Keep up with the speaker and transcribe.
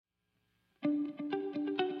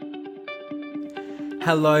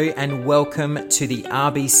Hello and welcome to the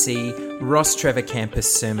RBC Ross Trevor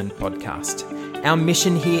Campus Sermon Podcast. Our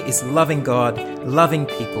mission here is loving God, loving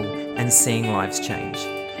people, and seeing lives change.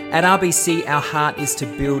 At RBC, our heart is to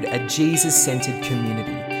build a Jesus-centered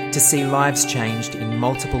community to see lives changed in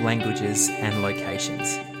multiple languages and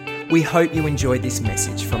locations. We hope you enjoyed this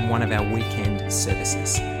message from one of our weekend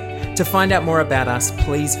services. To find out more about us,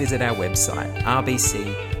 please visit our website,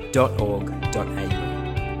 rbc.org.au.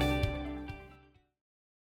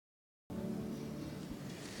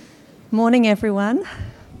 Morning, everyone.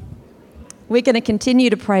 We're going to continue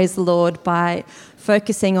to praise the Lord by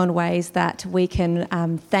focusing on ways that we can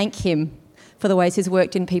thank Him for the ways He's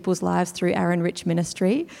worked in people's lives through our Enrich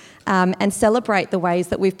ministry and celebrate the ways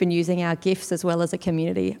that we've been using our gifts as well as a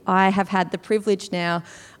community. I have had the privilege now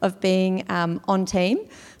of being on team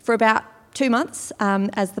for about 2 months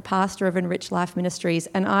as the pastor of Enrich Life Ministries,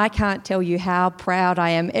 and I can't tell you how proud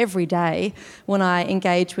I am every day when I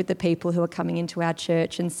engage with the people who are coming into our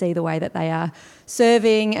church and see the way that they are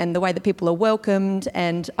serving and the way that people are welcomed.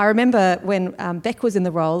 And I remember when Beck was in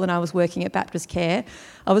the role and I was working at Baptist Care,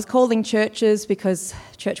 I was calling churches because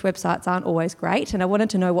church websites aren't always great, and I wanted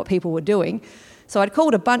to know what people were doing. So I'd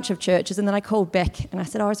called a bunch of churches, and then I called Beck and I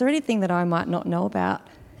said, is there anything that I might not know about?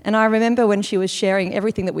 And I remember when she was sharing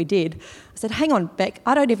everything that we did, I said, hang on, Beck,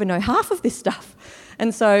 I don't even know half of this stuff.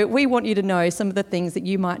 And so we want you to know some of the things that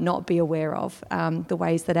you might not be aware of, the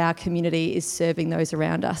ways that our community is serving those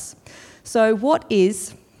around us. So what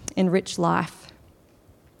is Enrich Life?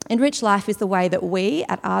 Enrich Life is the way that we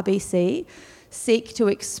at RBC seek to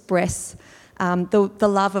express the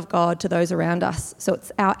love of God to those around us. So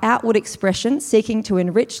it's our outward expression seeking to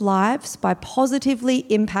enrich lives by positively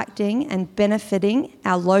impacting and benefiting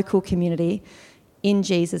our local community in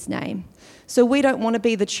Jesus' name. So we don't want to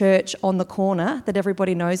be the church on the corner that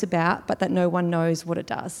everybody knows about, but that no one knows what it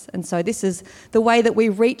does. And so this is the way that we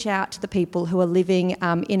reach out to the people who are living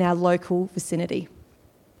in our local vicinity.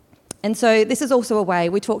 And so this is also a way,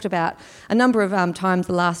 we talked about a number of times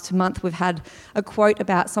the last month, we've had a quote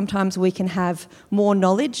about sometimes we can have more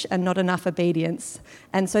knowledge and not enough obedience.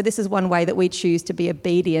 And so this is one way that we choose to be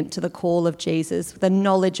obedient to the call of Jesus, the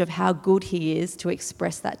knowledge of how good He is, to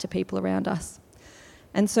express that to people around us.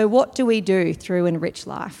 And so what do we do through Enrich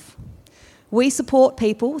Life? We support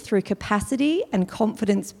people through capacity and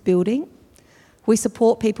confidence building. We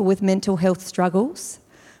support people with mental health struggles.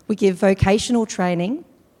 We give vocational training.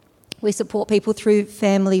 We support people through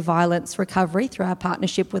family violence recovery through our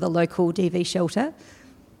partnership with a local DV shelter.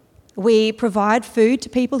 We provide food to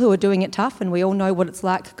people who are doing it tough, and we all know what it's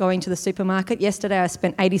like going to the supermarket. Yesterday I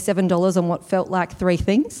spent $87 on what felt like 3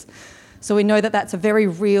 things. So we know that that's a very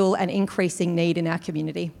real and increasing need in our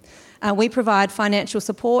community. We provide financial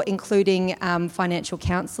support, including financial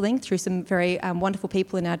counselling through some very wonderful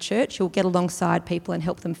people in our church who will get alongside people and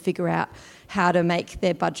help them figure out how to make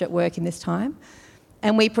their budget work in this time.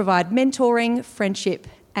 And we provide mentoring, friendship,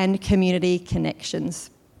 and community connections.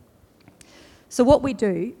 So what we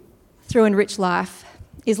do through Enrich Life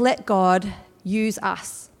is let God use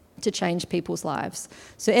us to change people's lives.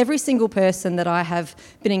 So every single person that I have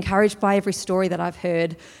been encouraged by, every story that I've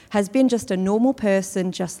heard, has been just a normal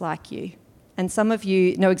person just like you. And some of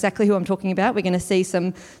you know exactly who I'm talking about. We're going to see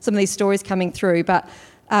some of these stories coming through. But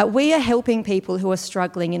we are helping people who are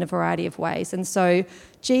struggling in a variety of ways. And so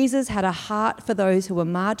Jesus had a heart for those who were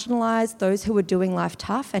marginalised, those who were doing life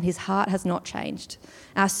tough, and His heart has not changed.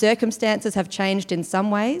 Our circumstances have changed in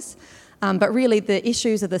some ways, but really the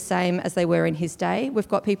issues are the same as they were in His day. We've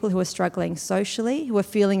got people who are struggling socially, who are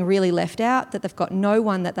feeling really left out, that they've got no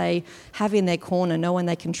one that they have in their corner, no one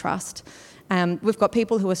they can trust. We've got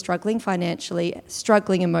people who are struggling financially,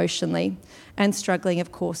 struggling emotionally, and struggling,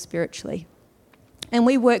 of course, spiritually. And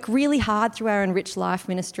we work really hard through our Enrich Life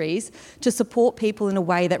ministries to support people in a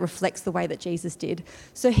way that reflects the way that Jesus did.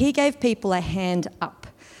 So He gave people a hand up.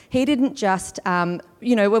 He didn't just,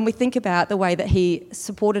 when we think about the way that He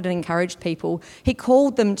supported and encouraged people, He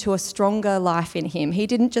called them to a stronger life in Him. He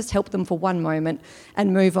didn't just help them for one moment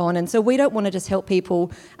and move on. And so we don't want to just help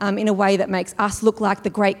people in a way that makes us look like the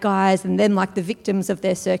great guys and them like the victims of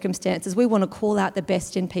their circumstances. We want to call out the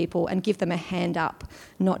best in people and give them a hand up,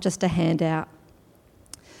 not just a hand out.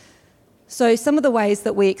 So some of the ways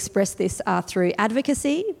that we express this are through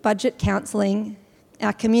advocacy, budget counselling,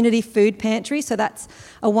 our community food pantry. So that's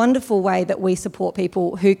a wonderful way that we support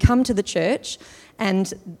people who come to the church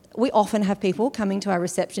and we often have people coming to our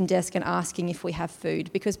reception desk and asking if we have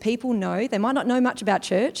food, because people know, they might not know much about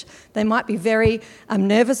church, they might be very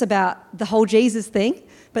nervous about the whole Jesus thing,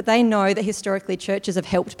 but they know that historically churches have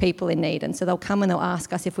helped people in need, and so they'll come and they'll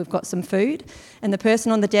ask us if we've got some food, and the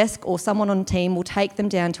person on the desk or someone on the team will take them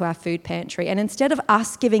down to our food pantry, and instead of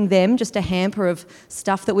us giving them just a hamper of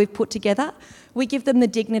stuff that we've put together, we give them the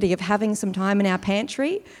dignity of having some time in our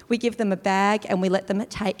pantry. We give them a bag and we let them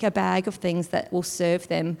take a bag of things that will serve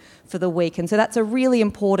them for the week. And so that's a really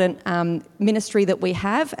important ministry that we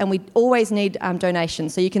have, and we always need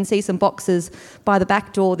donations. So you can see some boxes by the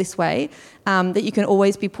back door this way that you can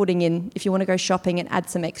always be putting in if you want to go shopping and add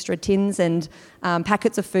some extra tins and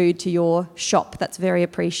packets of food to your shop. That's very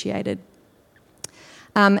appreciated.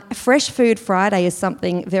 Fresh Food Friday is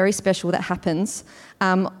something very special that happens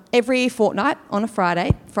every fortnight on a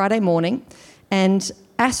Friday morning, and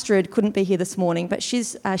Astrid couldn't be here this morning, but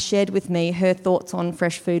she's shared with me her thoughts on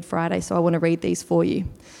Fresh Food Friday, so I want to read these for you.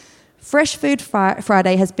 Fresh Food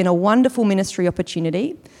Friday has been a wonderful ministry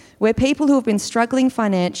opportunity where people who have been struggling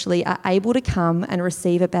financially are able to come and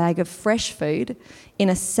receive a bag of fresh food in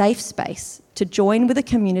a safe space to join with a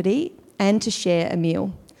community and to share a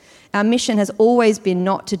meal. Our mission has always been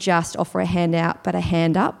not to just offer a handout, but a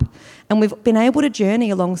hand up. And we've been able to journey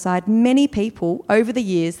alongside many people over the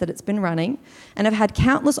years that it's been running, and have had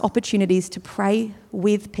countless opportunities to pray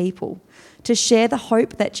with people, to share the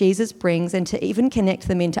hope that Jesus brings, and to even connect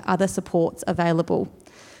them into other supports available.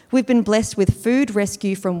 We've been blessed with food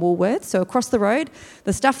rescue from Woolworths. So across the road,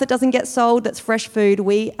 the stuff that doesn't get sold, that's fresh food,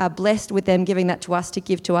 we are blessed with them giving that to us to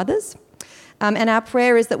give to others. And our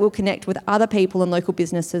prayer is that we'll connect with other people and local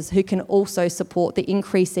businesses who can also support the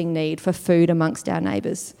increasing need for food amongst our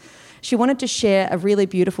neighbours. She wanted to share a really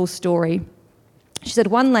beautiful story. She said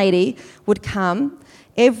one lady would come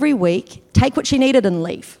every week, take what she needed and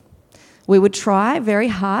leave. We would try very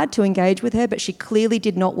hard to engage with her, but she clearly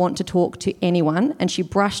did not want to talk to anyone, and she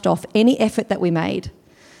brushed off any effort that we made.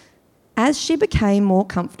 As she became more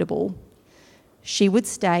comfortable, she would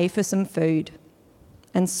stay for some food,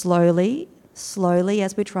 and slowly,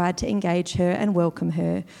 as we tried to engage her and welcome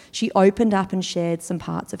her, she opened up and shared some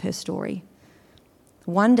parts of her story.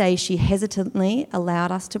 One day she hesitantly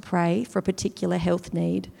allowed us to pray for a particular health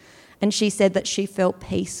need, and she said that she felt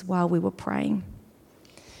peace while we were praying.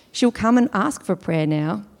 She'll come and ask for prayer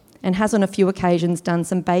now, and has on a few occasions done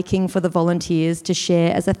some baking for the volunteers to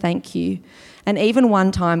share as a thank you, and even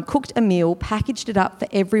one time cooked a meal, packaged it up for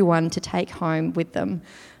everyone to take home with them.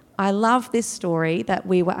 I love this story that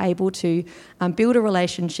we were able to build a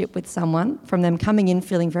relationship with someone, from them coming in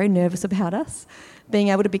feeling very nervous about us, being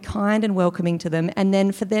able to be kind and welcoming to them, and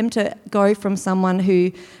then for them to go from someone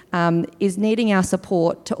who is needing our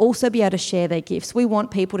support to also be able to share their gifts. We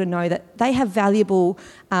want people to know that they have valuable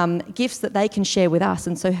gifts that they can share with us,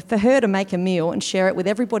 and so for her to make a meal and share it with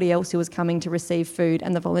everybody else who was coming to receive food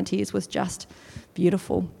and the volunteers was just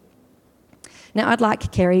beautiful. Now I'd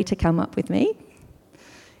like Kerry to come up with me.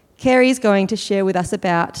 Kerry's going to share with us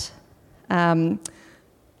about an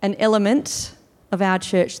element of our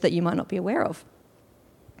church that you might not be aware of.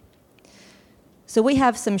 So we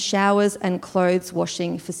have some showers and clothes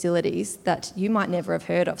washing facilities that you might never have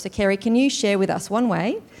heard of. So Kerry, can you share with us one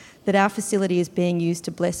way that our facility is being used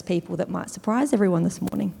to bless people that might surprise everyone this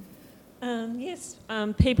morning? Yes,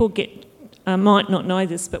 people might not know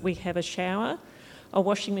this, but we have a shower, a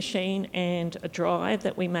washing machine and a dryer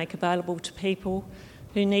that we make available to people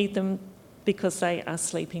who need them because they are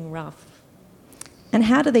sleeping rough. And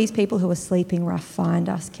how do these people who are sleeping rough find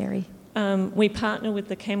us, Kerry? We partner with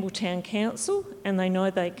the Campbelltown Council, and they know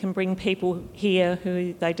they can bring people here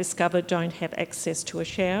who they discover don't have access to a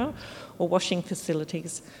shower or washing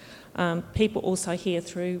facilities. People also hear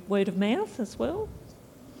through word of mouth as well.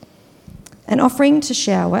 And offering to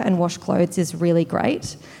shower and wash clothes is really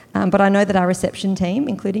great, but I know that our reception team,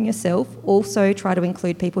 including yourself, also try to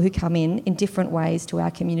include people who come in different ways to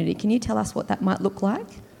our community. Can you tell us what that might look like?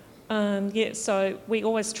 So we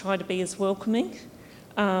always try to be as welcoming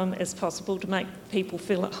as possible to make people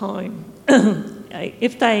feel at home.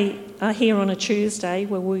 If they are here on a Tuesday,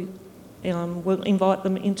 we'll invite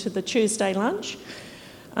them into the Tuesday lunch.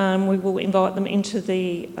 We will invite them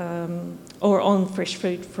into or on Fresh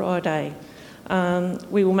Food Friday.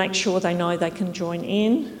 We will make sure they know they can join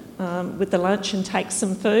in with the lunch and take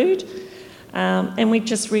some food. And we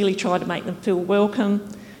just really try to make them feel welcome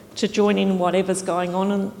to join in whatever's going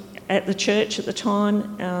on at the church at the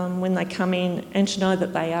time when they come in, and to know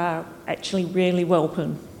that they are actually really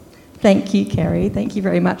welcome. Thank you, Kerry. Thank you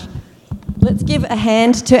very much. Let's give a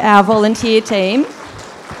hand to our volunteer team.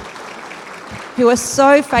 who are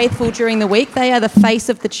so faithful during the week. They are the face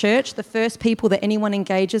of the church, the first people that anyone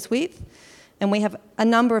engages with. And we have a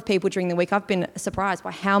number of people during the week. I've been surprised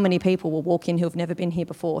by how many people will walk in who have never been here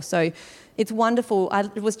before. So it's wonderful. I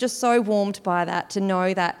was just so warmed by that, to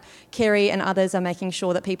know that Kerry and others are making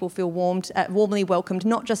sure that people feel warmly welcomed,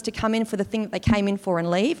 not just to come in for the thing that they came in for and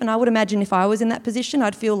leave. And I would imagine if I was in that position,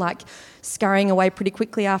 I'd feel like scurrying away pretty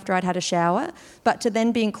quickly after I'd had a shower, but to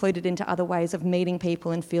then be included into other ways of meeting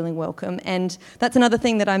people and feeling welcome. And that's another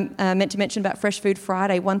thing that I'm meant to mention about Fresh Food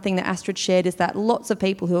Friday. One thing that Astrid shared is that lots of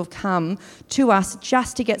people who have come to us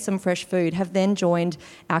just to get some fresh food have then joined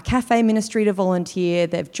our cafe ministry to volunteer.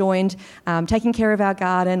 They've joined taking care of our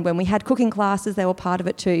garden. When we had cooking classes, they were part of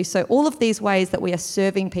it too. So all of these ways that we are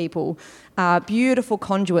serving people are beautiful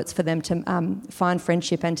conduits for them to find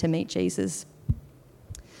friendship and to meet Jesus.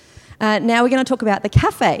 Now we're going to talk about the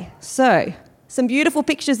cafe. So some beautiful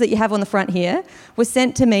pictures that you have on the front here were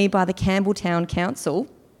sent to me by the Campbelltown Council.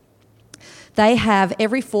 They have,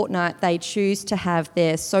 every fortnight, they choose to have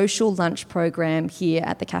their social lunch program here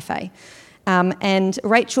at the cafe. And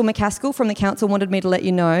Rachel McCaskill from the council wanted me to let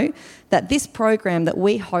you know that this program that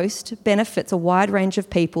we host benefits a wide range of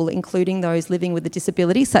people, including those living with a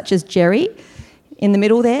disability, such as Jerry in the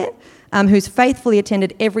middle there, who's faithfully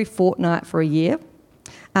attended every fortnight for a year.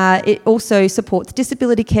 It also supports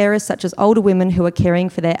disability carers, such as older women who are caring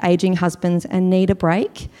for their ageing husbands and need a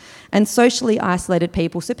break, and socially isolated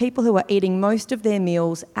people, so people who are eating most of their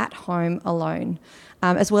meals at home alone,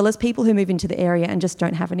 as well as people who move into the area and just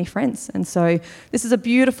don't have any friends. And so this is a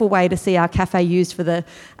beautiful way to see our cafe used for the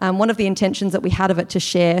one of the intentions that we had of it, to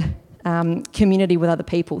share community with other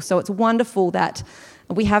people. So it's wonderful that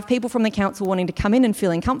we have people from the council wanting to come in and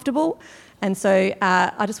feeling comfortable. And so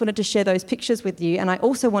I just wanted to share those pictures with you. And I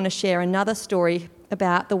also want to share another story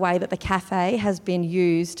about the way that the cafe has been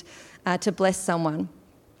used to bless someone.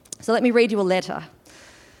 So let me read you a letter.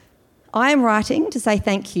 I am writing to say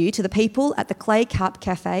thank you to the people at the Clay Cup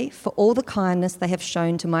Cafe for all the kindness they have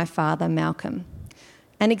shown to my father, Malcolm.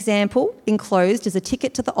 An example enclosed is a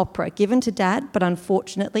ticket to the opera given to Dad, but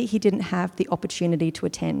unfortunately he didn't have the opportunity to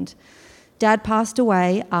attend. Dad passed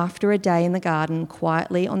away after a day in the garden,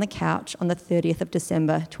 quietly on the couch on the 30th of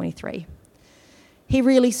December 23. He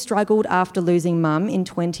really struggled after losing Mum in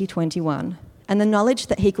 2021, and the knowledge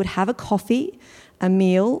that he could have a coffee, a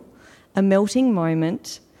meal, a melting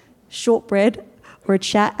moment, shortbread, or a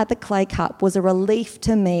chat at the Clay Cup was a relief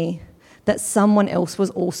to me that someone else was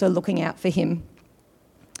also looking out for him.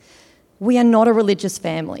 We are not a religious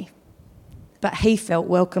family, but he felt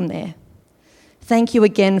welcome there. Thank you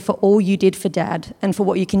again for all you did for Dad and for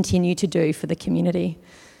what you continue to do for the community.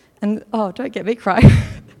 And, oh, don't get me crying.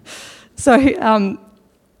 So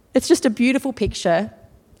it's just a beautiful picture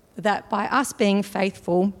that by us being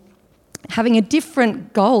faithful, having a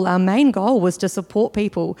different goal, our main goal was to support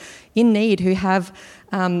people in need who have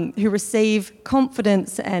who receive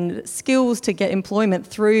confidence and skills to get employment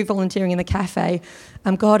through volunteering in the cafe.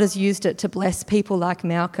 God has used it to bless people like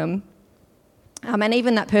Malcolm. And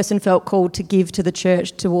even that person felt called to give to the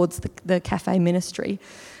church towards the cafe ministry.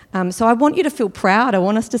 So I want you to feel proud. I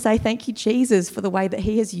want us to say thank you, Jesus, for the way that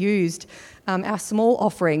he has used our small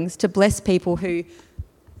offerings to bless people who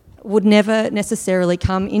would never necessarily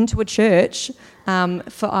come into a church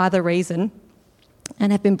for either reason,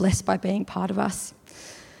 and have been blessed by being part of us.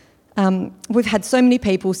 We've had so many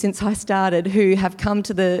people since I started who have come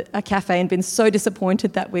to a cafe and been so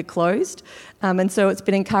disappointed that we're closed. And so it's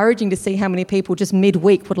been encouraging to see how many people just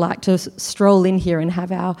midweek would like to stroll in here and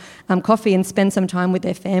have our coffee and spend some time with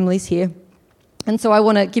their families here. And so I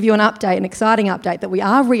want to give you an exciting update, that we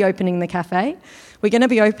are reopening the cafe. We're going to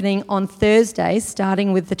be opening on Thursdays,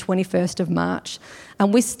 starting with the 21st of March.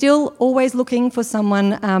 And we're still always looking for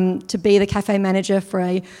someone to be the cafe manager for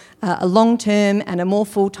a long-term and a more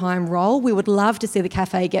full-time role. We would love to see the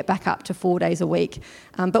cafe get back up to 4 days a week.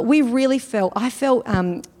 But we really I felt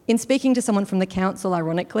in speaking to someone from the council,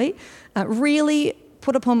 ironically, really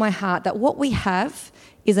put upon my heart that what we have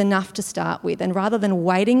is enough to start with. And rather than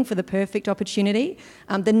waiting for the perfect opportunity,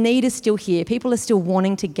 the need is still here. People are still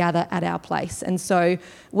wanting to gather at our place. And so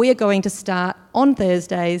we are going to start on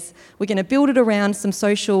Thursdays. We're going to build it around some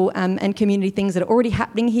social and community things that are already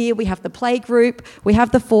happening here. We have the play group. We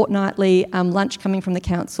have the fortnightly lunch coming from the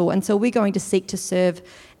council. And so we're going to seek to serve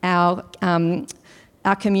our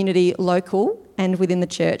community local and within the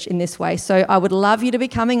church in this way. So I would love you to be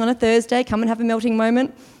coming on a Thursday. Come and have a melting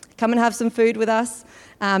moment. Come and have some food with us.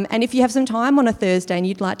 And if you have some time on a Thursday and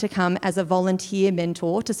you'd like to come as a volunteer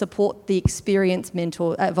mentor to support the experienced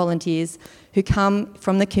volunteers who come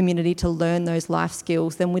from the community to learn those life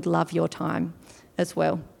skills, then we'd love your time as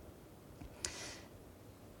well.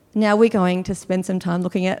 Now we're going to spend some time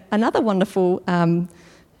looking at another wonderful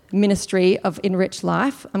ministry of Enrich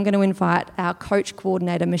Life. I'm going to invite our coach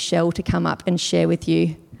coordinator, Michelle, to come up and share with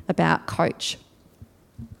you about Coach.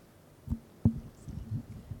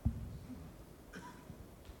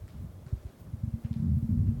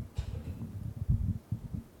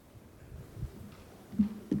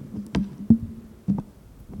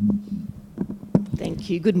 Thank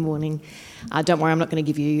you. Good morning. Don't worry, I'm not going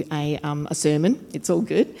to give you a sermon. It's all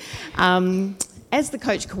good. As the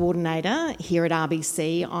coach coordinator here at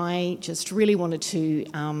RBC, I just really wanted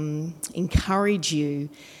to encourage you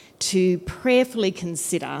to prayerfully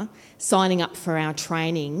consider signing up for our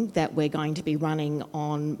training that we're going to be running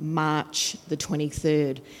on March the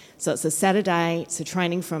 23rd. So it's a Saturday. It's a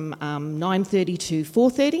training from 9:30 to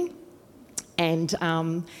 4:30,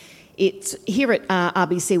 and it's here at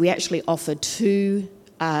RBC. We actually offer two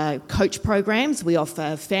coach programs. We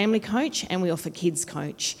offer Family Coach and we offer Kids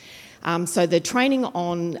Coach. So the training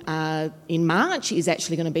in March is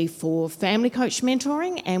actually going to be for Family Coach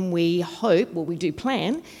mentoring, and we do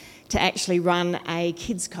plan to actually run a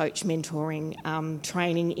Kids Coach mentoring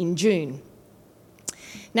training in June.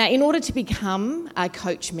 Now, in order to become a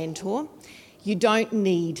coach mentor, you don't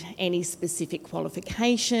need any specific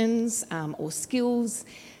qualifications or skills.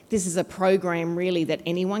 This is a program really that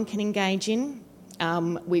anyone can engage in.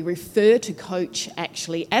 We refer to Coach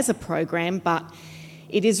actually as a program, but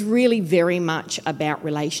it is really very much about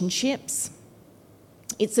relationships.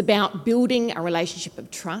 It's about building a relationship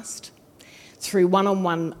of trust through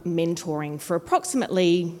one-on-one mentoring for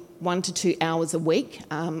approximately 1 to 2 hours a week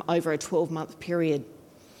over a 12-month period.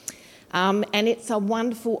 And it's a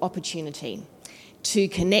wonderful opportunity to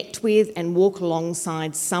connect with and walk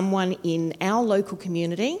alongside someone in our local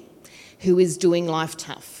community who is doing life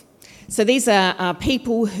tough. So these are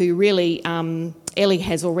people who really, Ellie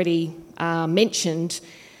has already mentioned,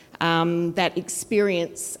 that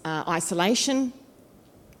experience isolation,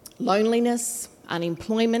 loneliness,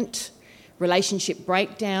 unemployment, relationship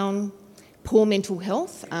breakdown, poor mental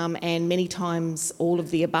health, and many times all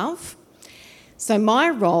of the above. So my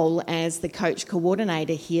role as the coach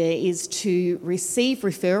coordinator here is to receive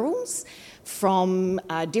referrals from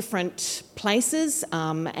different places.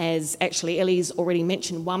 As actually Ellie's already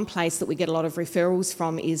mentioned, one place that we get a lot of referrals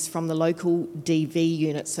from is from the local DV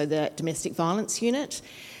unit, so the domestic violence unit.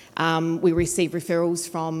 We receive referrals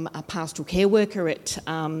from a pastoral care worker at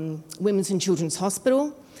Women's and Children's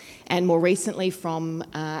Hospital, and more recently from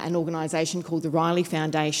an organisation called the Riley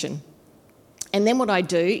Foundation. And then what I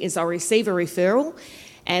do is I receive a referral,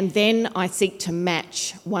 and then I seek to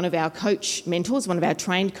match one of our coach mentors, one of our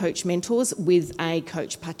trained coach mentors, with a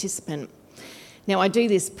coach participant. Now, I do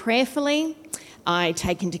this prayerfully. I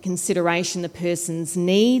take into consideration the person's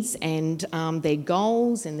needs and their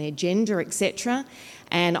goals and their gender, etc.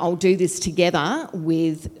 And I'll do this together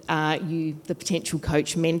with you, the potential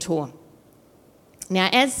coach mentor. Now,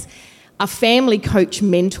 as a family coach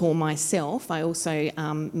mentor myself, I also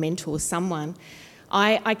mentor someone.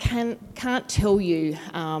 I can't tell you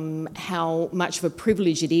how much of a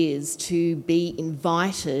privilege it is to be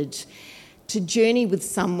invited to journey with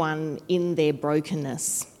someone in their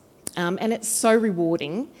brokenness. And it's so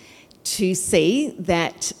rewarding to see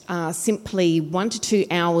that simply 1 to 2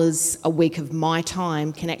 hours a week of my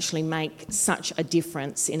time can actually make such a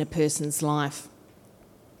difference in a person's life.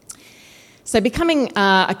 So becoming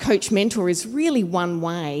a coach mentor is really one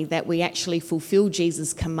way that we actually fulfil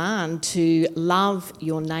Jesus' command to love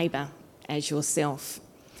your neighbour as yourself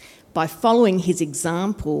by following his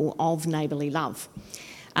example of neighbourly love.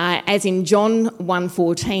 As in John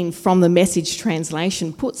 1:14 from the Message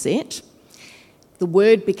translation puts it, the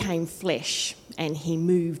word became flesh and he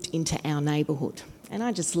moved into our neighbourhood. And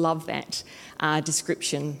I just love that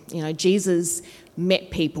description. You know, Jesus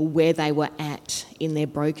met people where they were at in their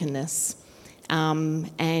brokenness. And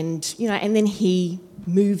then he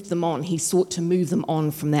moved them on. He sought to move them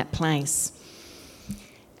on from that place.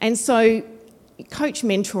 And so coach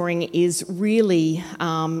mentoring is really,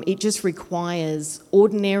 it just requires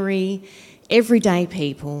ordinary, everyday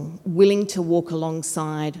people willing to walk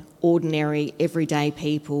alongside ordinary, everyday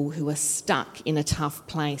people who are stuck in a tough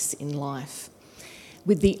place in life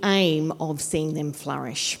with the aim of seeing them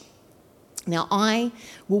flourish. Now, I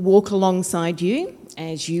will walk alongside you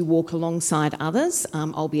as you walk alongside others.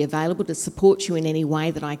 I'll be available to support you in any way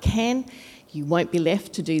that I can. You won't be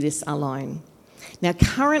left to do this alone. Now,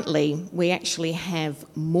 currently, we actually have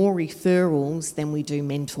more referrals than we do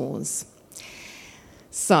mentors.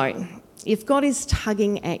 So, if God is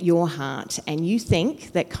tugging at your heart and you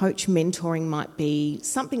think that coach mentoring might be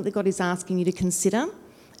something that God is asking you to consider,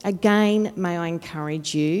 Again, may I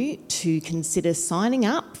encourage you to consider signing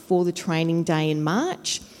up for the training day in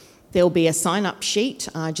March. There'll be a sign-up sheet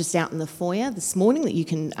just out in the foyer this morning that you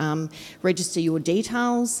can register your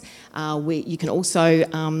details. You can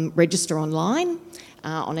also register online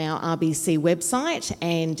on our RBC website,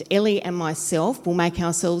 and Ellie and myself will make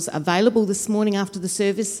ourselves available this morning after the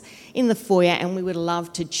service in the foyer, and we would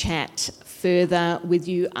love to chat further with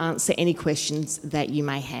you, answer any questions that you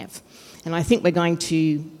may have. And I think we're going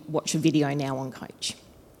to watch a video now on Coach.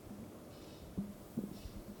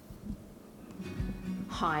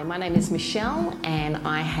 Hi, my name is Michelle, and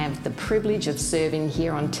I have the privilege of serving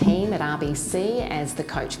here on team at RBC as the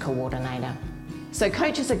Coach Coordinator. So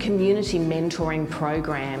Coach is a community mentoring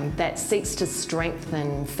program that seeks to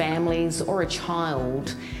strengthen families or a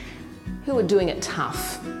child who are doing it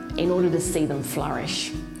tough in order to see them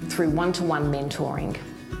flourish through one-to-one mentoring.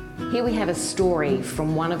 Here we have a story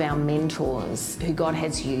from one of our mentors who God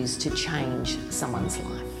has used to change someone's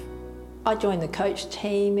life. I joined the Coach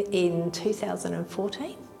team in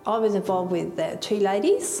 2014. I was involved with two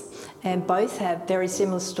ladies, and both have very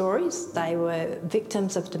similar stories. They were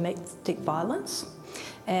victims of domestic violence,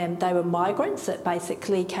 and they were migrants that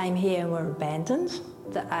basically came here and were abandoned.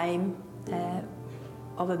 The aim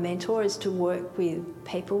of a mentor is to work with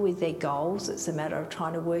people with their goals. It's a matter of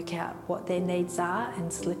trying to work out what their needs are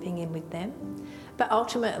and slipping in with them. But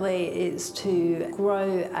ultimately it's to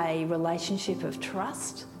grow a relationship of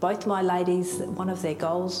trust. Both my ladies, one of their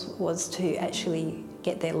goals was to actually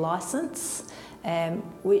get their licence,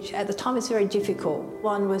 which at the time was very difficult.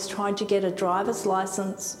 One was trying to get a driver's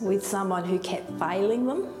licence with someone who kept failing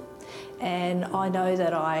them. And I know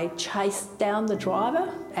that I chased down the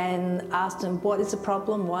driver and asked him, what is the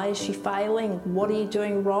problem? Why is she failing? What are you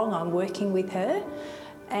doing wrong? I'm working with her.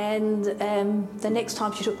 And the next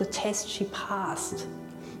time she took the test, she passed.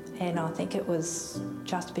 And I think it was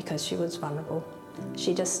just because she was vulnerable.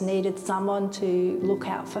 She just needed someone to look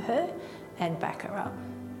out for her and back her up.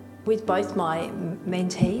 With both my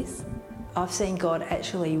mentees, I've seen God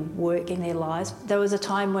actually work in their lives. There was a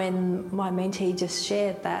time when my mentee just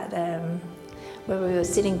shared that when we were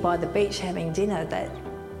sitting by the beach having dinner, that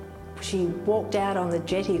she walked out on the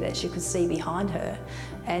jetty that she could see behind her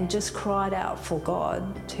and just cried out for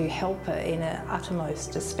God to help her in her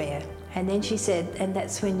uttermost despair. And then she said, and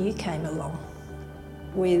that's when you came along.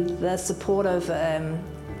 With the support of a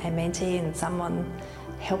mentee and someone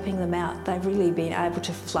helping them out, they've really been able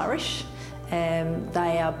to flourish.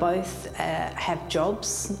 They are both have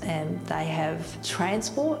jobs, and they have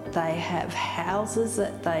transport, they have houses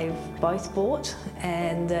that they've both bought,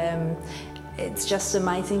 and it's just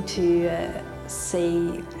amazing to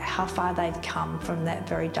see how far they've come from that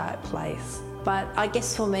very dark place. But I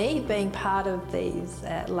guess for me, being part of these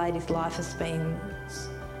ladies' life has been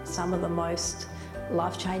some of the most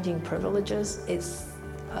life-changing privileges. It's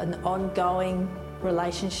an ongoing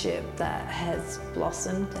relationship that has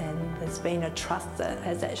blossomed, and there's been a trust that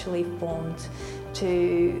has actually formed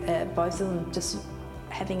to both of them just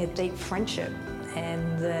having a deep friendship,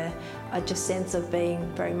 and a just sense of being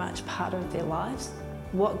very much part of their lives.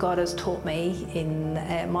 What God has taught me in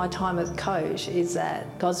my time as coach is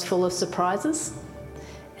that God's full of surprises,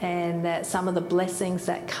 and that some of the blessings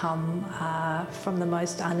that come are from the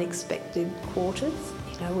most unexpected quarters.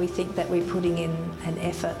 You know, we think that we're putting in an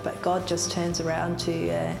effort, but God just turns around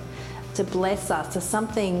to bless us. There's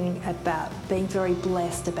something about being very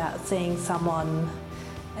blessed about seeing someone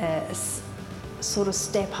sort of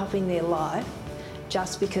step up in their life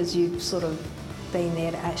just because you've sort of been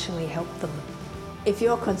there to actually help them. If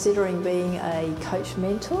you're considering being a coach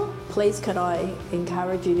mentor, please can I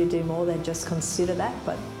encourage you to do more than just consider that,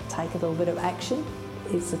 but take a little bit of action.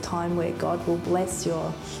 It's a time where God will bless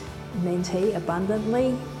your mentee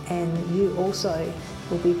abundantly, and you also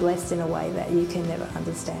will be blessed in a way that you can never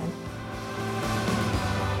understand.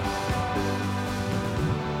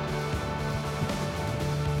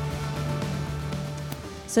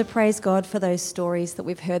 So praise God for those stories that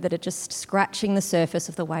we've heard that are just scratching the surface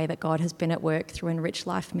of the way that God has been at work through Enrich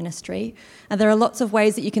Life Ministry. And there are lots of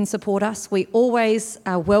ways that you can support us. We always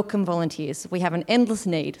welcome volunteers. We have an endless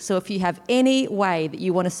need. So if you have any way that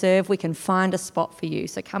you want to serve, we can find a spot for you.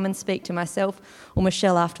 So come and speak to myself or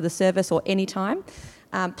Michelle after the service or any time.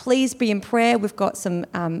 Please be in prayer. We've got some,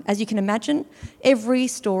 as you can imagine, every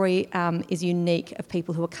story is unique of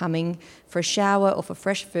people who are coming for a shower or for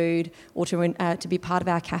fresh food or to be part of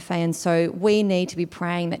our cafe. And so we need to be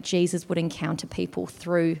praying that Jesus would encounter people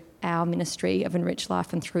through our ministry of Enrich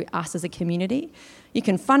Life and through us as a community. You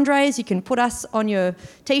can fundraise, you can put us on your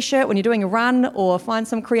t-shirt when you're doing a run, or find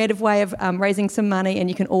some creative way of raising some money, and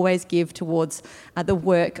you can always give towards the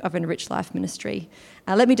work of Enrich Life Ministry.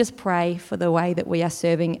 Let me just pray for the way that we are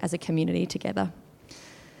serving as a community together.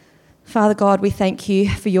 Father God, we thank you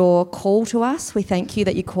for your call to us. We thank you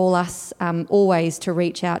that you call us always to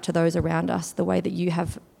reach out to those around us the way that you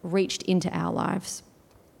have reached into our lives.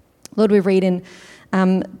 Lord, we read in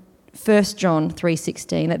 1 John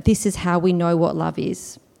 3:16 that this is how we know what love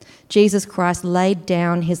is. Jesus Christ laid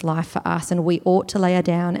down his life for us, and we ought to lay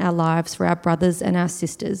down our lives for our brothers and our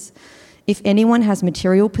sisters. If anyone has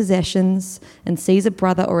material possessions and sees a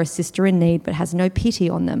brother or a sister in need but has no pity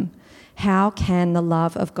on them, how can the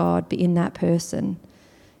love of God be in that person?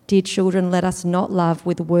 Dear children, let us not love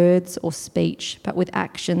with words or speech, but with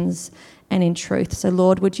actions and in truth. So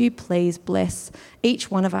Lord, would you please bless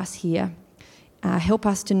each one of us here. Help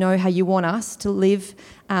us to know how you want us to live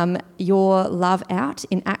your love out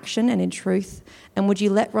in action and in truth. And would you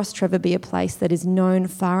let Ross Trevor be a place that is known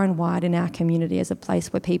far and wide in our community as a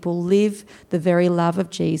place where people live the very love of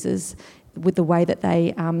Jesus with the way that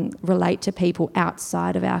they relate to people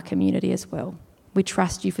outside of our community as well. We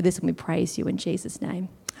trust you for this and we praise you in Jesus' name.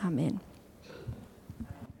 Amen.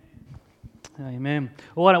 Amen.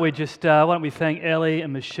 Well, why don't we thank Ellie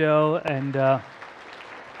and Michelle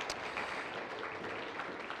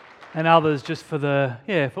and others just for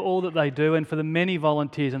all that they do and for the many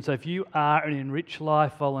volunteers. And so if you are an Enrich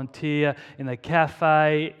Life volunteer in the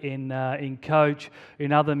cafe, in Coach,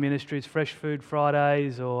 in other ministries, Fresh Food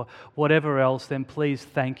Fridays or whatever else, then please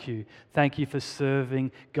thank you. Thank you for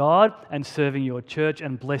serving God and serving your church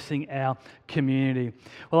and blessing our community.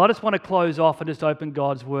 Well, I just want to close off and just open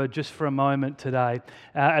God's Word just for a moment today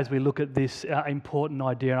as we look at this important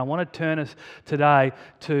idea. And I want to turn us today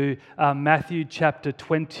to Matthew chapter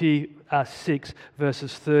 26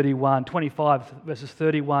 verses 25 verses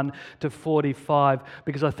 31 to 45,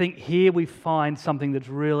 because I think here we find something that's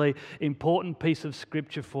really important piece of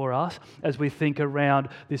scripture for us as we think around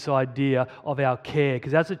this idea of our care.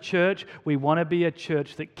 Because as a church, we want to be a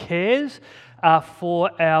church that cares for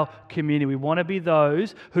our community. We want to be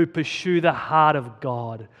those who pursue the heart of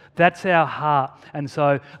God. That's our heart. And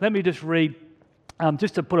so let me just read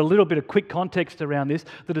just to put a little bit of quick context around this.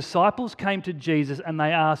 The disciples came to Jesus and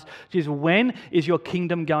they asked, Jesus, when is your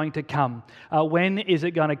kingdom going to come? When is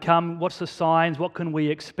it going to come? What's the signs? What can we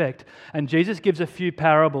expect? And Jesus gives a few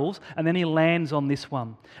parables and then he lands on this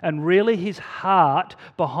one. And really his heart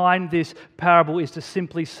behind this parable is to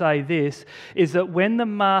simply say this, is that when the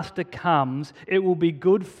Master comes, it will be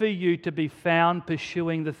good for you to be found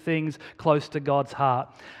pursuing the things close to God's heart.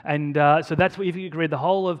 And so that's what, if you read the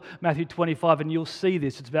whole of Matthew 25 and you'll see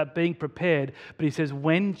this, it's about being prepared. But he says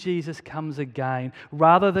when Jesus comes again,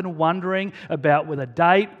 rather than wondering about the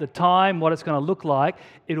date, the time, what it's going to look like,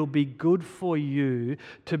 it'll be good for you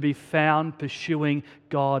to be found pursuing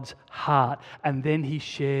God's heart. And then he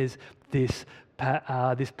shares this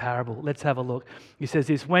parable. Let's have a look. He says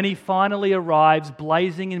this, when he finally arrives,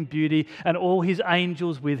 blazing in beauty, and all his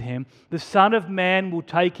angels with him, the Son of Man will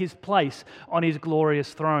take his place on his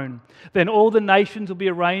glorious throne. Then all the nations will be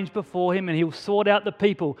arranged before him, and he will sort out the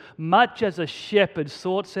people, much as a shepherd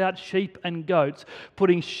sorts out sheep and goats,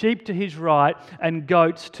 putting sheep to his right and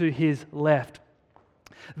goats to his left.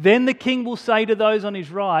 Then the king will say to those on his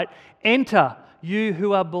right, enter, you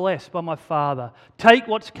who are blessed by my Father. Take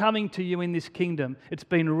what's coming to you in this kingdom. It's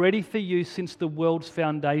been ready for you since the world's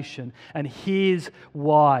foundation. And here's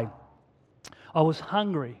why. I was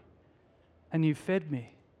hungry, and you fed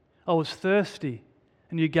me. I was thirsty,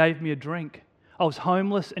 and you gave me a drink. I was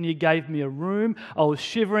homeless, and you gave me a room. I was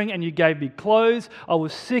shivering, and you gave me clothes. I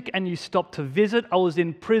was sick, and you stopped to visit. I was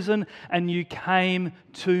in prison, and you came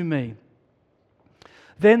to me.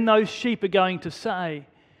 Then those sheep are going to say,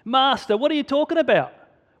 Master, what are you talking about?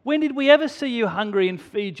 When did we ever see you hungry and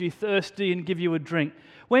feed you, thirsty and give you a drink?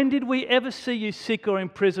 When did we ever see you sick or in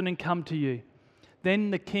prison and come to you? Then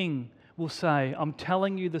the king will say, I'm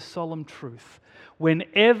telling you the solemn truth.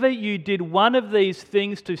 Whenever you did one of these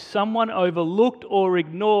things to someone overlooked or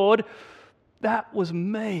ignored, that was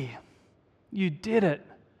me. You did it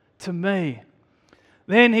to me.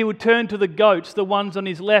 Then he would turn to the goats, the ones on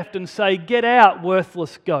his left, and say, get out,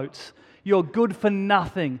 worthless goats. You're good for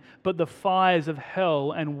nothing but the fires of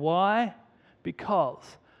hell. And why? Because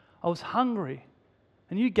I was hungry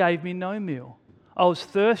and you gave me no meal. I was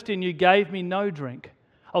thirsty and you gave me no drink.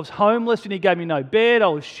 I was homeless and you gave me no bed. I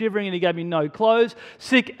was shivering and you gave me no clothes.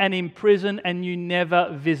 Sick and in prison and you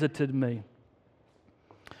never visited me.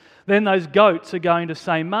 Then those goats are going to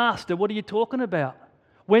say, Master, what are you talking about?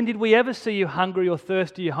 When did we ever see you hungry or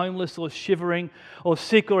thirsty, homeless or shivering or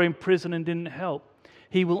sick or in prison and didn't help?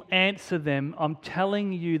 He will answer them, I'm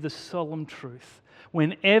telling you the solemn truth.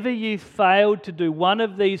 Whenever you failed to do one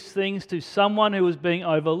of these things to someone who was being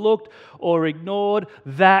overlooked or ignored,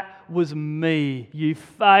 that was me. You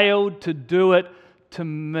failed to do it to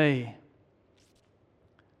me.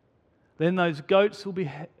 Then those goats will be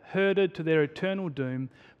herded to their eternal doom,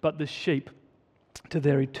 but the sheep to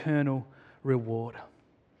their eternal reward.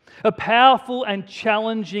 A powerful and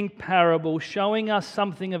challenging parable showing us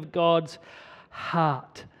something of God's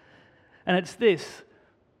heart. And it's this,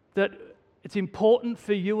 that it's important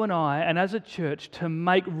for you and I, and as a church, to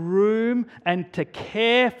make room and to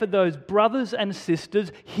care for those brothers and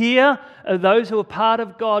sisters here, those who are part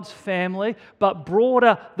of God's family, but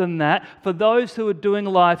broader than that, for those who are doing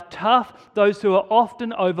life tough, those who are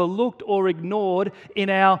often overlooked or ignored in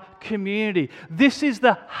our community. This is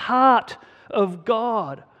the heart of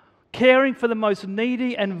God. Caring for the most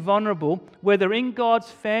needy and vulnerable, whether in God's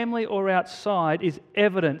family or outside, is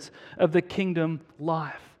evidence of the kingdom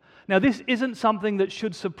life. Now, this isn't something that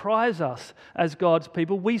should surprise us as God's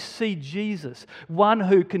people. We see Jesus, one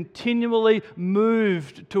who continually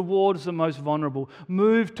moved towards the most vulnerable,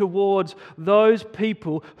 moved towards those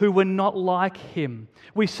people who were not like him.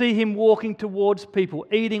 We see him walking towards people,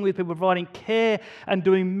 eating with people, providing care and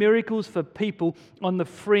doing miracles for people on the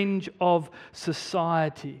fringe of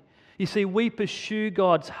society. You see, we pursue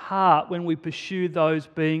God's heart when we pursue those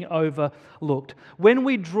being overlooked. When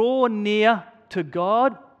we draw near to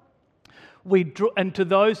God, and to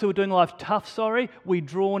those who are doing life tough, we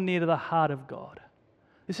draw near to the heart of God.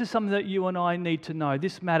 This is something that you and I need to know.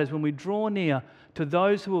 This matters. When we draw near to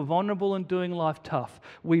those who are vulnerable and doing life tough,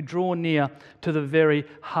 we draw near to the very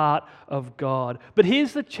heart of God. But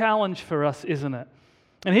here's the challenge for us, isn't it?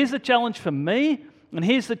 And here's the challenge for me, and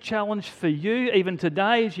here's the challenge for you, even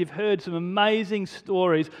today, as you've heard some amazing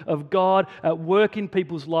stories of God at work in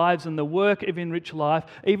people's lives and the work of Enrich Life,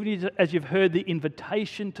 even as you've heard the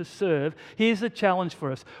invitation to serve. Here's the challenge for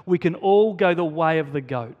us. We can all go the way of the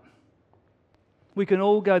goat. We can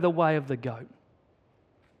all go the way of the goat.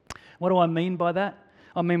 What do I mean by that?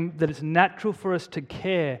 I mean that it's natural for us to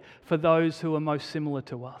care for those who are most similar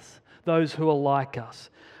to us, those who are like us.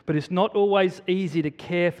 But it's not always easy to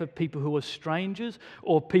care for people who are strangers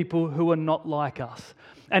or people who are not like us.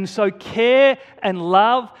 And so care and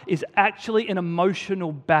love is actually an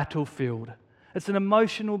emotional battlefield. It's an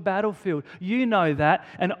emotional battlefield. You know that,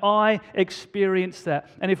 and I experience that.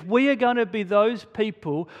 And if we are going to be those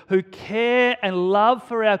people who care and love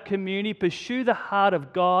for our community, pursue the heart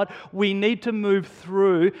of God, we need to move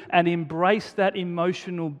through and embrace that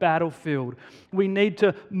emotional battlefield. We need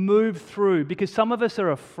to move through, because some of us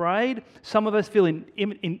are afraid, some of us feel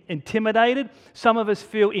intimidated, some of us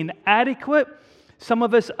feel inadequate. Some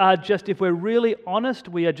of us are just, if we're really honest,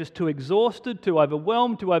 we are just too exhausted, too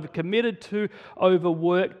overwhelmed, too overcommitted, too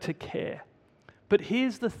overworked to care. But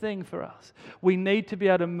here's the thing for us. We need to be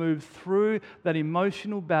able to move through that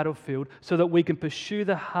emotional battlefield so that we can pursue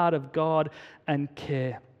the heart of God and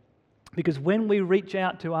care. Because when we reach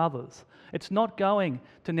out to others, it's not going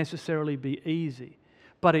to necessarily be easy,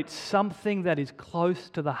 but it's something that is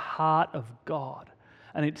close to the heart of God.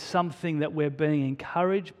 And it's something that we're being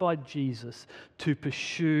encouraged by Jesus to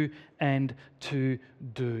pursue and to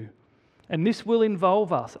do. And this will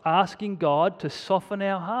involve us asking God to soften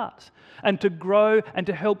our hearts and to grow and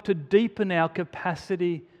to help to deepen our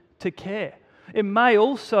capacity to care. It may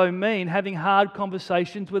also mean having hard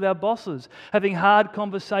conversations with our bosses, having hard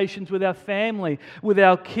conversations with our family, with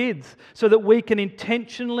our kids, so that we can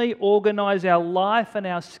intentionally organize our life and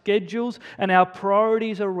our schedules and our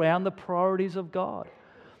priorities around the priorities of God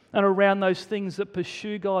and around those things that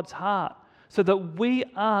pursue God's heart, so that we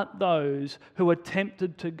aren't those who are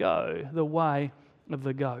tempted to go the way of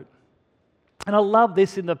the goat. And I love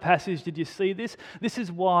this in the passage. Did you see this? This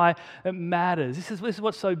is why it matters. This is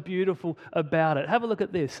what's so beautiful about it. Have a look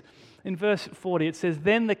at this. In verse 40, it says,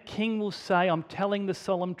 "Then the king will say, I'm telling the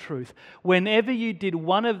solemn truth. Whenever you did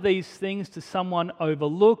one of these things to someone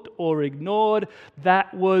overlooked or ignored,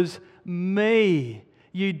 that was me.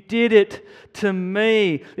 You did it to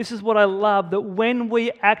me." This is what I love, that when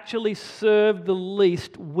we actually serve the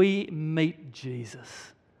least, we meet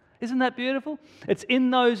Jesus. Isn't that beautiful? It's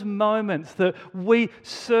in those moments that we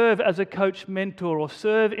serve as a coach mentor or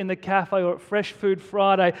serve in the cafe or at Fresh Food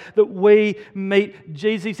Friday that we meet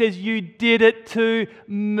Jesus. He says, you did it to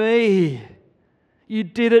me. You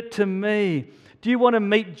did it to me. Do you want to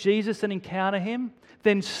meet Jesus and encounter him?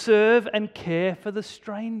 Then serve and care for the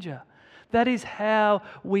stranger. That is how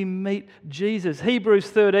we meet Jesus. Hebrews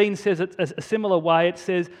 13 says it a similar way. It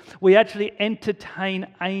says we actually entertain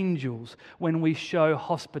angels when we show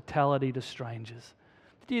hospitality to strangers.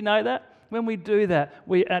 Do you know that? When we do that,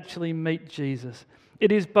 we actually meet Jesus.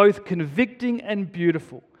 It is both convicting and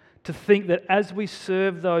beautiful to think that as we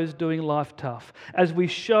serve those doing life tough, as we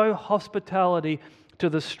show hospitality to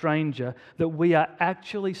the stranger, that we are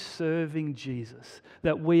actually serving Jesus,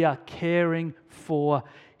 that we are caring for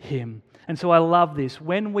Him. And so I love this.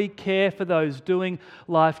 When we care for those doing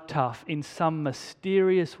life tough in some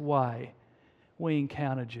mysterious way, we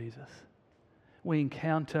encounter Jesus. We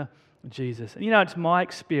encounter Jesus. And it's my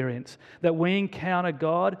experience that we encounter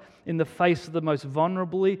God in the face of the most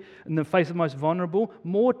vulnerable,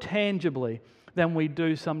 more tangibly than we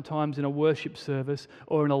do sometimes in a worship service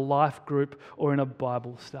or in a life group or in a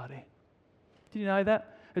Bible study. Do you know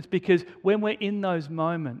that? It's because when we're in those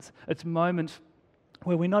moments, it's moments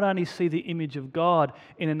where we not only see the image of God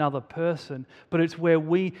in another person, but it's where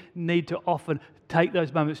we need to often take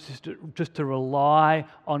those moments just to rely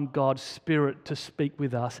on God's Spirit to speak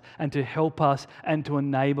with us and to help us and to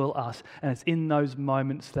enable us. And it's in those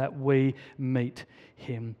moments that we meet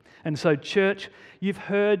Him. And so, church, you've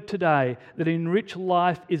heard today that Enrich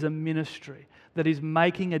Life is a ministry that is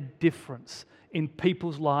making a difference in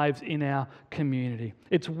people's lives in our community.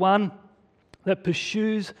 It's one that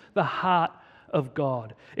pursues the heart of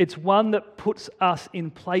God. It's one that puts us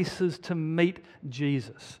in places to meet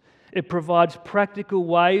Jesus. It provides practical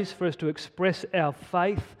ways for us to express our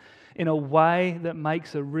faith in a way that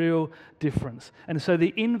makes a real difference. And so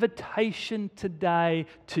the invitation today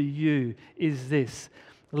to you is this: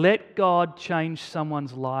 let God change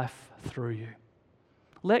someone's life through you.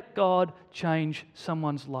 Let God change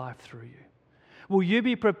someone's life through you. Will you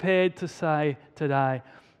be prepared to say today,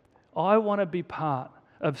 I want to be part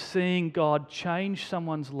of seeing God change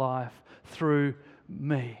someone's life through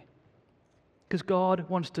me? Because God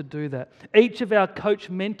wants to do that. Each of our coach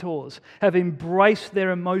mentors have embraced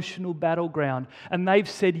their emotional battleground and they've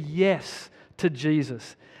said yes to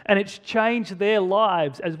Jesus. And it's changed their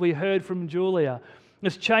lives, as we heard from Julia.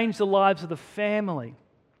 It's changed the lives of the family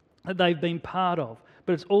that they've been part of,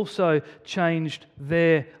 but it's also changed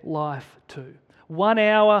their life too. 1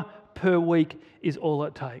 hour per week is all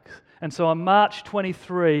it takes. And so on March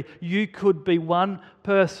 23, you could be one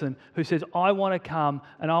person who says, I want to come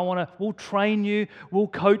and we'll train you, we'll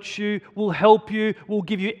coach you, we'll help you, we'll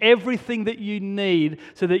give you everything that you need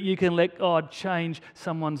so that you can let God change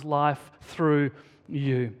someone's life through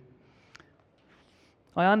you.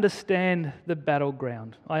 I understand the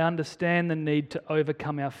battleground. I understand the need to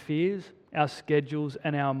overcome our fears, our schedules,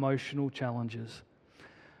 and our emotional challenges.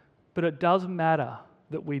 But it does matter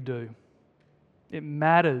that we do. It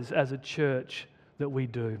matters as a church that we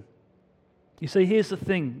do. You see, here's the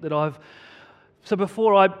thing so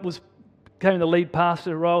before I became the lead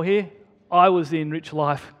pastor role here, I was the Enrich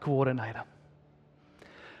Life coordinator.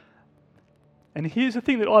 And here's the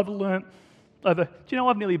thing that I've learnt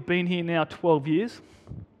I've nearly been here now 12 years.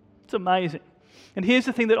 It's amazing. And here's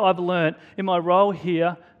the thing that I've learnt in my role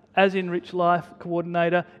here as Enrich Life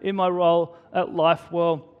coordinator, in my role at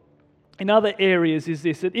LifeWell, in other areas, is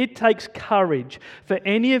this: that it takes courage for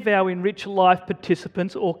any of our Enrich Life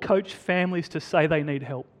participants or coach families to say they need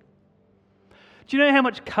help. Do you know how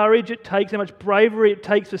much courage it takes, how much bravery it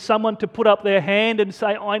takes for someone to put up their hand and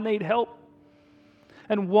say, I need help?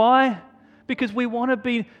 And why? Because we want to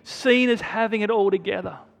be seen as having it all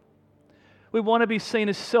together. We want to be seen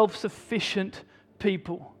as self-sufficient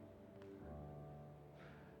people.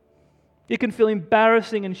 It can feel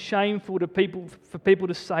embarrassing and shameful for people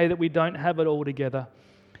to say that we don't have it all together.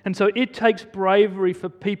 And so it takes bravery for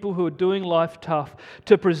people who are doing life tough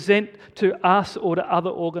to present to us or to other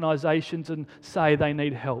organisations and say they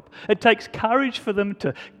need help. It takes courage for them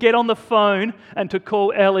to get on the phone and to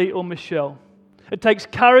call Ellie or Michelle. It takes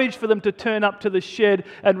courage for them to turn up to the shed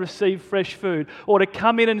and receive fresh food, or to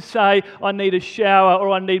come in and say, I need a shower or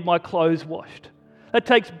I need my clothes washed. It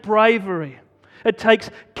takes bravery. It takes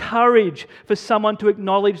courage for someone to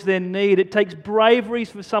acknowledge their need. It takes bravery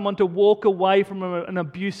for someone to walk away from an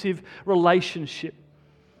abusive relationship.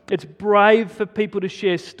 It's brave for people to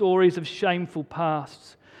share stories of shameful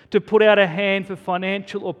pasts, to put out a hand for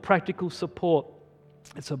financial or practical support.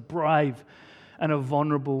 It's a brave and a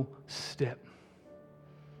vulnerable step.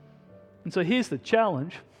 And so here's the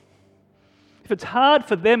challenge. If it's hard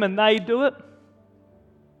for them and they do it,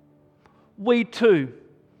 we too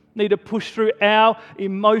need to push through our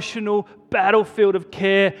emotional battlefield of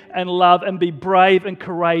care and love and be brave and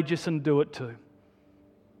courageous and do it too.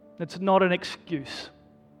 It's not an excuse.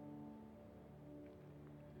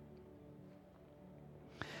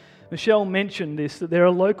 Michelle mentioned this, that there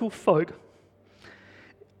are local folk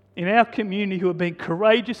in our community who have been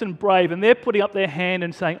courageous and brave, and they're putting up their hand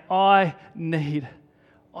and saying, I need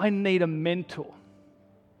a mentor.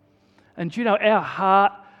 And you know, our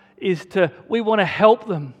heart is we want to help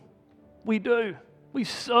them. We do. We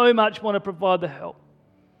so much want to provide the help.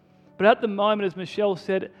 But at the moment, as Michelle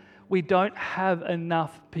said, we don't have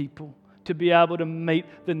enough people to be able to meet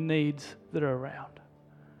the needs that are around.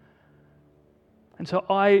 And so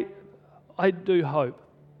I do hope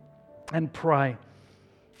and pray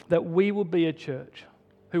that we will be a church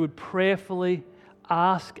who would prayerfully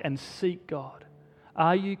ask and seek God.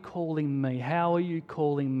 Are you calling me? How are you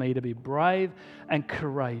calling me to be brave and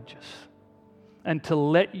courageous and to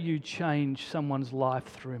let you change someone's life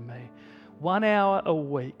through me? 1 hour a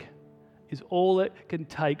week is all it can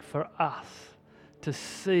take for us to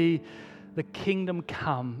see the kingdom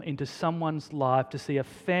come into someone's life, to see a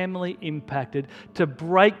family impacted, to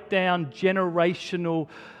break down generational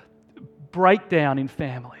breakdown in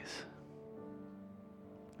families.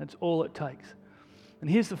 That's all it takes. And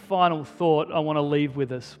here's the final thought I want to leave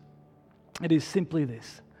with us. It is simply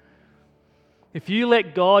this. If you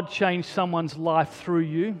let God change someone's life through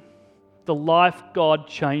you, the life God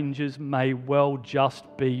changes may well just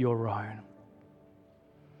be your own.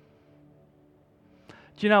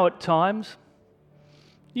 Do you know at times,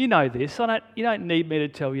 you know this, you don't need me to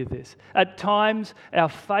tell you this, at times our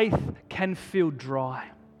faith can feel dry.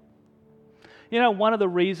 You know, one of the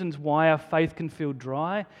reasons why our faith can feel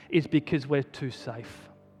dry is because we're too safe.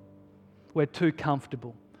 We're too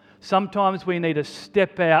comfortable. Sometimes we need to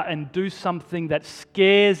step out and do something that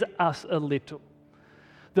scares us a little,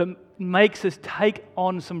 that makes us take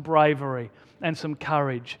on some bravery and some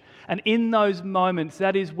courage. And in those moments,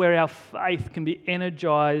 that is where our faith can be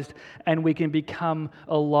energized and we can become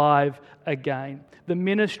alive again. The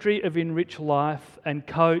ministry of Enrich Life and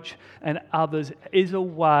Coach and others is a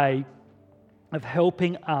way of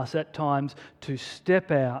helping us at times to step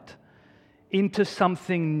out into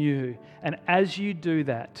something new. And as you do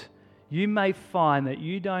that, you may find that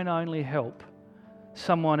you don't only help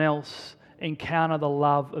someone else encounter the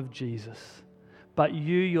love of Jesus, but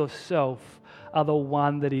you yourself are the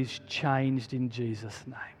one that is changed in Jesus'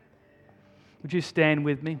 name. Would you stand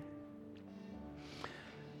with me?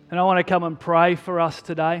 And I want to come and pray for us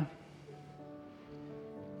today.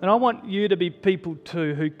 And I want you to be people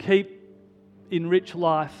too who keep Enrich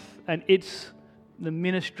Life and the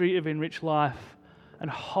ministry of Enrich Life and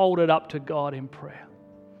hold it up to God in prayer.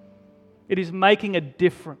 It is making a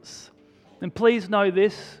difference. And please know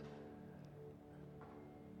this,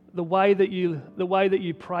 the way that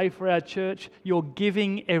you pray for our church, your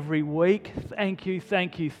giving every week, thank you.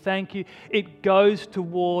 It goes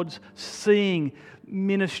towards seeing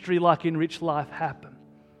ministry like Enrich Life happen.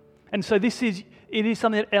 And so it is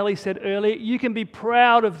something that Ellie said earlier, you can be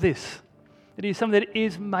proud of this. It is something that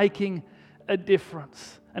is making a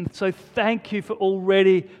difference. And so thank you for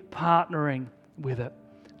already partnering with it.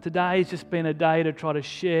 Today has just been a day to try to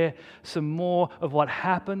share some more of what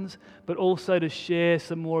happens, but also to share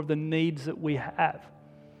some more of the needs that we have.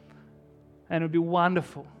 And it would be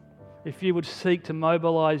wonderful if you would seek to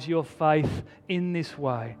mobilize your faith in this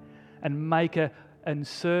way and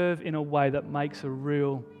serve in a way that makes a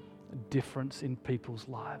real difference in people's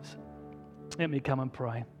lives. Let me come and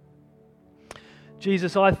pray.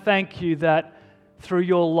 Jesus, I thank you that through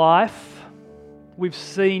your life, we've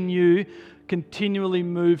seen you continually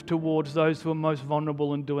move towards those who are most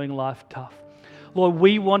vulnerable and doing life tough. Lord,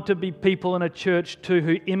 we want to be people in a church too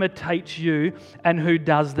who imitates you and who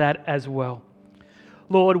does that as well.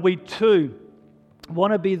 Lord, we too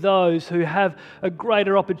want to be those who have a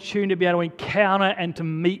greater opportunity to be able to encounter and to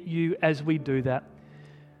meet you as we do that.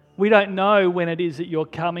 We don't know when it is that you're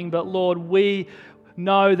coming, but Lord, we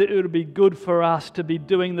know that it would be good for us to be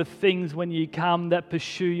doing the things when you come that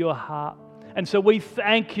pursue your heart. And so we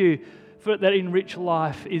thank you for that Enrich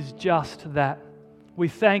Life is just that. We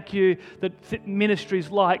thank you that ministries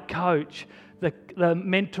like Coach, the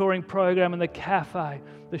mentoring program and the cafe,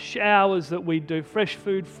 the showers that we do, Fresh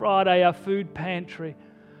Food Friday, our food pantry,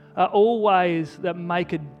 are all ways that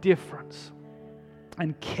make a difference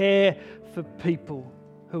and care for people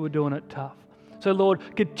who are doing it tough. So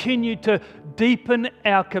Lord, continue to deepen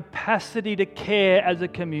our capacity to care as a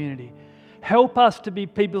community. Help us to be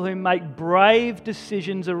people who make brave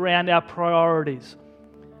decisions around our priorities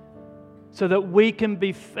so that we can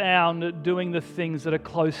be found doing the things that are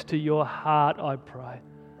close to your heart, I pray.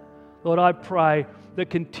 Lord, I pray that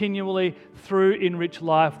continually through Enrich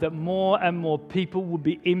Life that more and more people will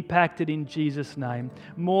be impacted in Jesus' name.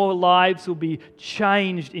 More lives will be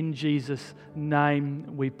changed in Jesus'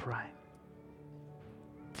 name, we pray.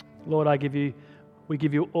 Lord, we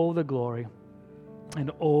give you all the glory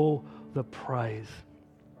and all the praise.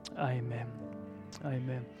 Amen.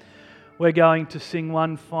 Amen. We're going to sing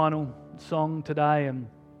one final song today, and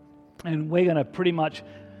we're going to pretty much,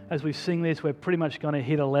 as we sing this, we're pretty much going to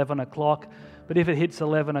hit 11 o'clock. But if it hits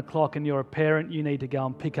 11 o'clock and you're a parent, you need to go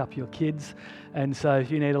and pick up your kids. And so if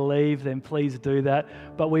you need to leave, then please do that.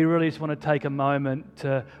 But we really just want to take a moment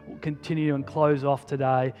to continue and close off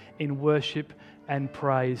today in worship and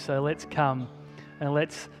praise. So let's come and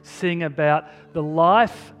let's sing about the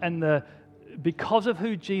life and because of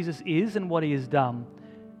who Jesus is and what he has done,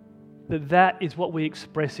 that is what we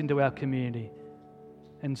express into our community.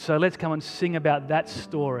 And so let's come and sing about that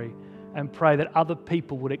story and pray that other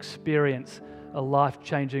people would experience a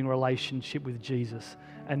life-changing relationship with Jesus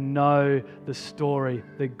and know the story,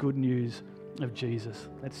 the good news of Jesus.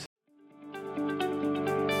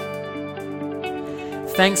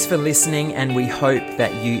 Thanks for listening, and we hope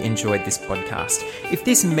that you enjoyed this podcast. If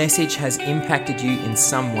this message has impacted you in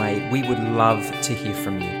some way, we would love to hear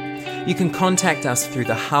from you. You can contact us through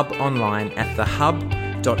the Hub online at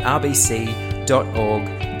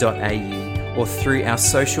thehub.rbc.org.au or through our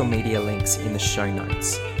social media links in the show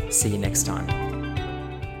notes. See you next time.